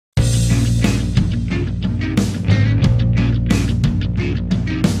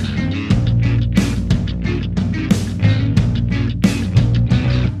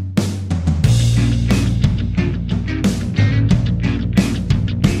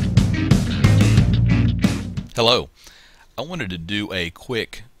Hello. I wanted to do a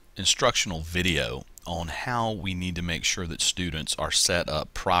quick instructional video on how we need to make sure that students are set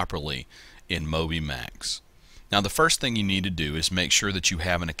up properly in MobyMax. Now, the first thing you need to do is make sure that you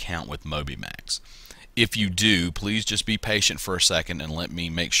have an account with MobyMax. If you do, please just be patient for a second and let me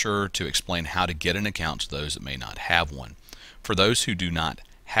make sure to explain how to get an account to those that may not have one. For those who do not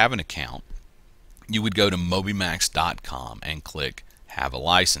have an account, you would go to MobyMax.com and click Have a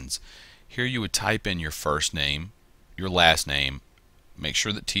License. Here you would type in your first name, your last name, make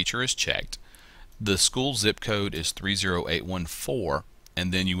sure that teacher is checked. The school zip code is 30814,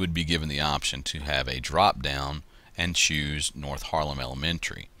 and then you would be given the option to have a drop down and choose North Harlem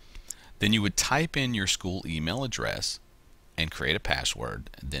Elementary. Then you would type in your school email address and create a password,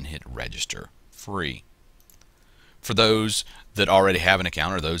 and then hit register free. For those that already have an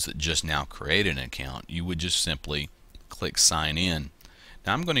account or those that just now created an account, you would just simply click sign in.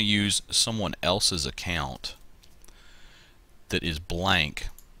 Now I'm going to use someone else's account that is blank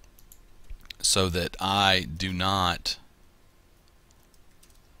so that I do not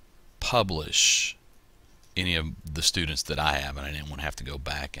publish any of the students that I have, and I didn't want to have to go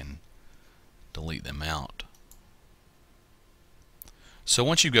back and delete them out. So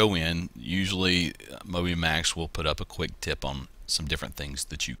once you go in, usually MobyMax will put up a quick tip on some different things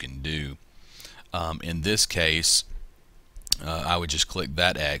that you can do. In this case, I would just click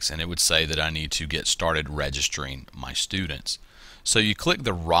that X and it would say that I need to get started registering my students. So you click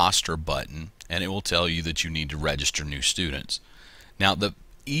the roster button and it will tell you that you need to register new students. Now, the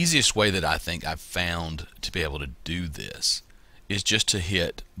easiest way that I think I've found to be able to do this is just to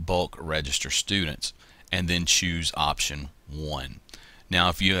hit bulk register students and then choose option 1. Now,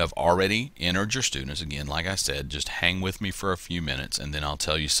 if you have already entered your students, again, like I said, just hang with me for a few minutes and then I'll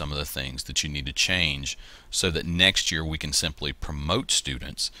tell you some of the things that you need to change so that next year we can simply promote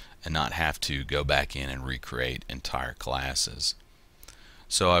students and not have to go back in and recreate entire classes.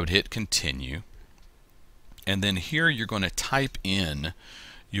 So I would hit continue, and then here you're going to type in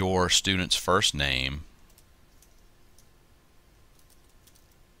your student's first name,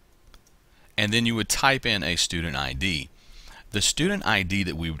 and then you would type in a student ID. The student ID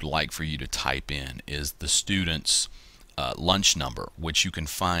that we would like for you to type in is the student's lunch number, which you can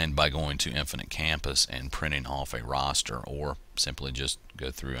find by going to Infinite Campus and printing off a roster, or simply just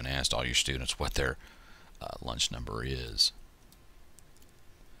go through and ask all your students what their lunch number is.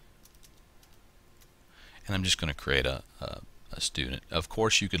 And I'm just going to create a student. Of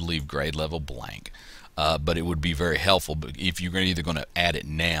course, you could leave grade level blank, but it would be very helpful if you're either going to add it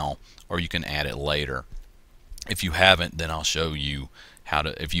now or you can add it later. If you haven't, then I'll show you how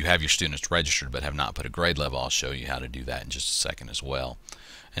to, if you have your students registered but have not put a grade level, I'll show you how to do that in just a second as well.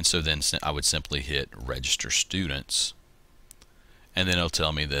 And so then I would simply hit register students, and then it'll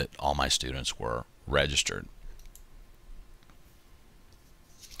tell me that all my students were registered.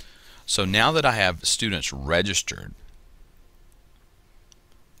 So now that I have students registered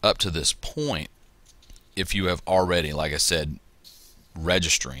up to this point, if you have already, like I said,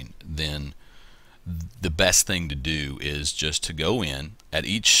 registering, then the best thing to do is just to go in. At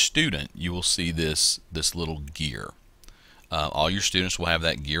each student you will see this little gear. All your students will have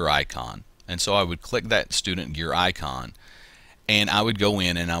that gear icon, and so I would click that student gear icon and I would go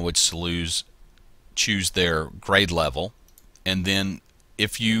in and I would choose their grade level, and then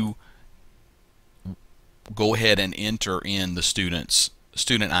if you go ahead and enter in the student's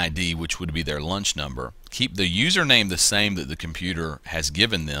student ID, which would be their lunch number, keep the username the same that the computer has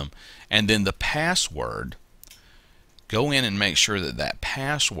given them, and then the password, go in and make sure that that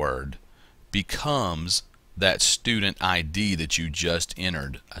password becomes that student ID that you just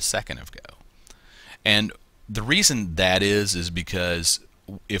entered a second ago. And the reason that is because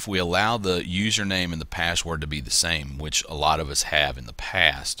if we allow the username and the password to be the same, which a lot of us have in the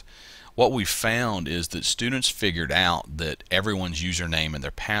past, what we found is that students figured out that everyone's username and their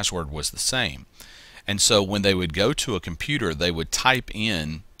password was the same. And so when they would go to a computer, they would type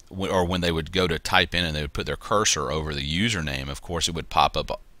in, or when they would go to type in and they would put their cursor over the username, of course it would pop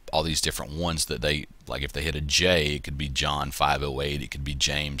up all these different ones that they, like if they hit a J, it could be John 508, it could be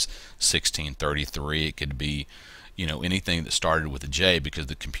James 1633, it could be, you know, anything that started with a J, because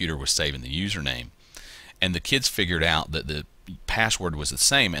the computer was saving the username. And the kids figured out that the password was the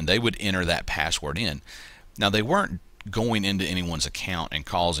same, and they would enter that password in. Now, they weren't going into anyone's account and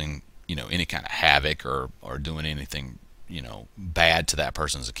causing, you know, any kind of havoc or doing anything, you know, bad to that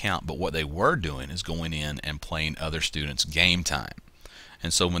person's account, but what they were doing is going in and playing other students' game time.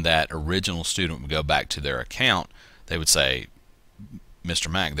 And so when that original student would go back to their account, they would say,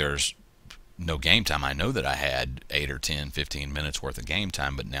 Mr. Mack, there's no game time. I know that I had 8 or 10, 15 minutes worth of game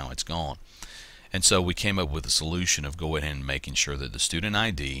time, but now it's gone. And so we came up with a solution of going ahead and making sure that the student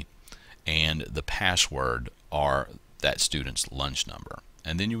ID and the password are that student's lunch number.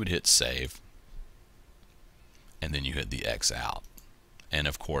 And then you would hit save, and then you hit the X out. And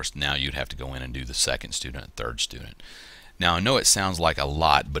of course now you'd have to go in and do the second student and third student. Now I know it sounds like a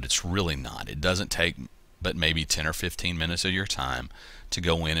lot, but it's really not. It doesn't take but maybe 10 or 15 minutes of your time to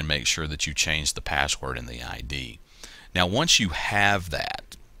go in and make sure that you change the password and the ID. Now once you have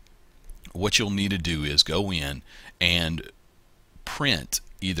that, what you'll need to do is go in and print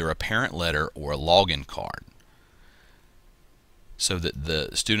either a parent letter or a login card so that the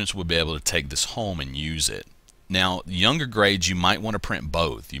students will be able to take this home and use it. Now, younger grades, you might want to print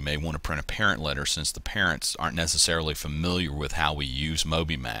both. You may want to print a parent letter since the parents aren't necessarily familiar with how we use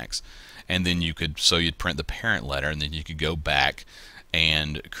MobyMax. And then you'd print the parent letter, and then you could go back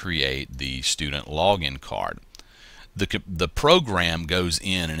and create the student login card. The program goes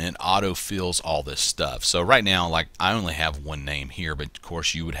in and it auto-fills all this stuff. So right now, like, I only have one name here, but of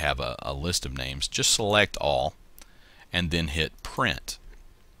course you would have a list of names. Just select all and then hit print.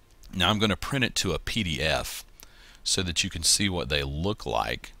 Now I'm going to print it to a PDF so that you can see what they look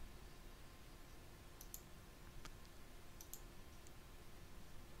like.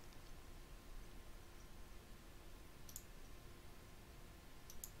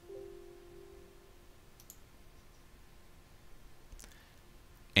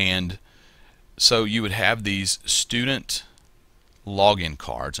 And so you would have these student login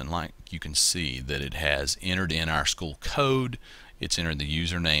cards, and like you can see that it has entered in our school code, it's entered the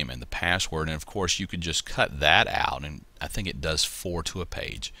username and the password, and of course you could just cut that out, and I think it does 4 to a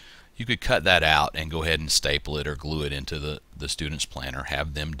page. You could cut that out and go ahead and staple it or glue it into the student's planner,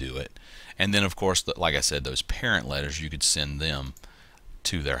 have them do it. And then of course, like I said, those parent letters, you could send them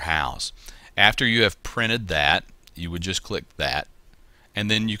to their house. After you have printed that, you would just click that, and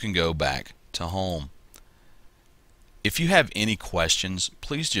then you can go back to home. If you have any questions,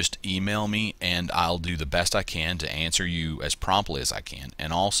 please just email me and I'll do the best I can to answer you as promptly as I can,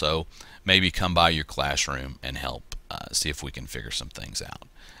 and also maybe come by your classroom and help see if we can figure some things out.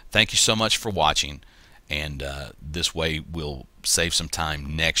 Thank you so much for watching, and this way we'll save some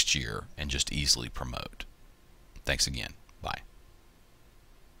time next year and just easily promote. Thanks again.